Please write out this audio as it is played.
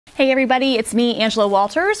Hey everybody, it's me, Angela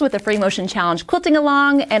Walters with the Free Motion Challenge Quilting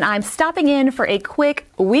Along, and I'm stopping in for a quick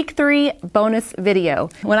week 3 bonus video.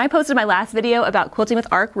 When I posted my last video about quilting with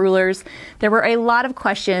arc rulers, there were a lot of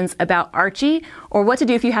questions about Archie or what to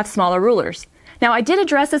do if you have smaller rulers. Now I did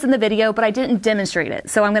address this in the video, but I didn't demonstrate it,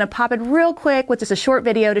 so I'm going to pop it real quick with just a short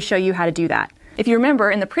video to show you how to do that. If you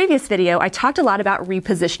remember, in the previous video, I talked a lot about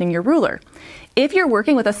repositioning your ruler. If you're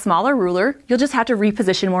working with a smaller ruler, you'll just have to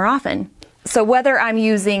reposition more often. So whether I'm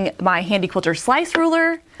using my Handy Quilter slice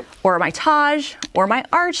ruler, or my Taj, or my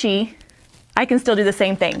Archie, I can still do the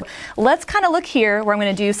same thing. Let's kind of look here where I'm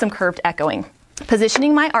going to do some curved echoing.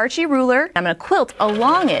 Positioning my Archie ruler, I'm going to quilt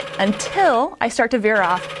along it until I start to veer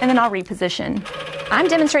off, and then I'll reposition. I'm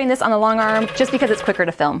demonstrating this on the long arm just because it's quicker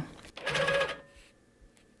to film.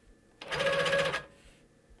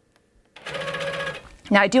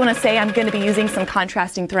 Now I do want to say I'm going to be using some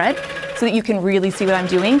contrasting thread so that you can really see what I'm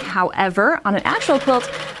doing. However, on an actual quilt,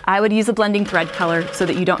 I would use a blending thread color so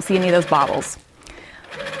that you don't see any of those bobbles.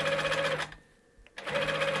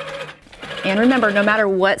 And remember, no matter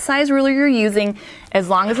what size ruler you're using, as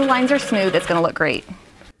long as the lines are smooth, it's going to look great.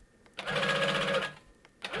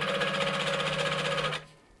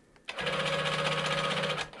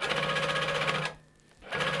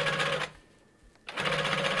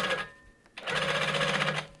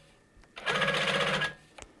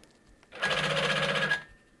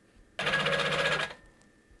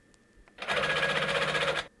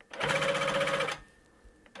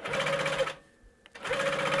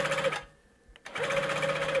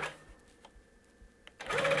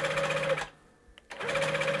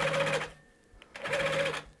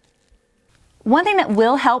 One thing that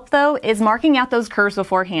will help though is marking out those curves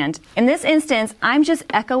beforehand. In this instance, I'm just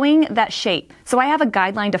echoing that shape, so I have a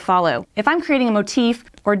guideline to follow. If I'm creating a motif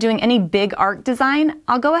or doing any big arc design,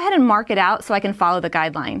 I'll go ahead and mark it out so I can follow the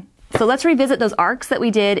guideline. So let's revisit those arcs that we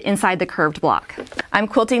did inside the curved block. I'm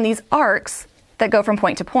quilting these arcs that go from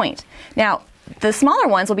point to point. Now, the smaller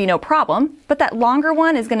ones will be no problem, but that longer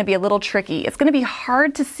one is going to be a little tricky. It's going to be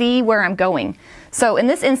hard to see where I'm going. So in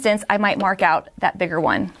this instance, I might mark out that bigger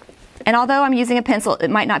one. And although I'm using a pencil, it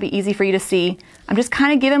might not be easy for you to see. I'm just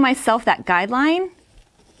kind of giving myself that guideline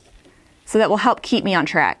so that will help keep me on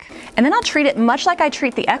track. And then I'll treat it much like I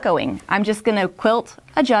treat the echoing. I'm just going to quilt,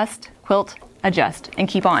 adjust, and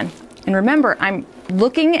keep on. And remember, I'm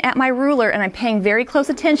looking at my ruler and I'm paying very close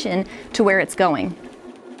attention to where it's going.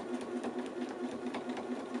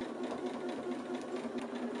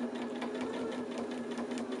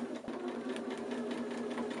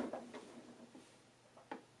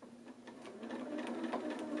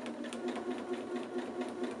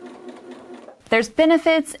 There's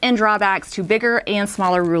benefits and drawbacks to bigger and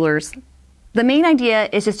smaller rulers. The main idea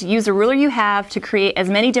is just to use the ruler you have to create as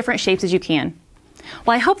many different shapes as you can.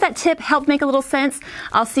 Well, I hope that tip helped make a little sense.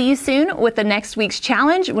 I'll see you soon with the next week's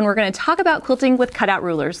challenge when we're going to talk about quilting with cutout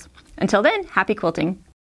rulers. Until then, happy quilting.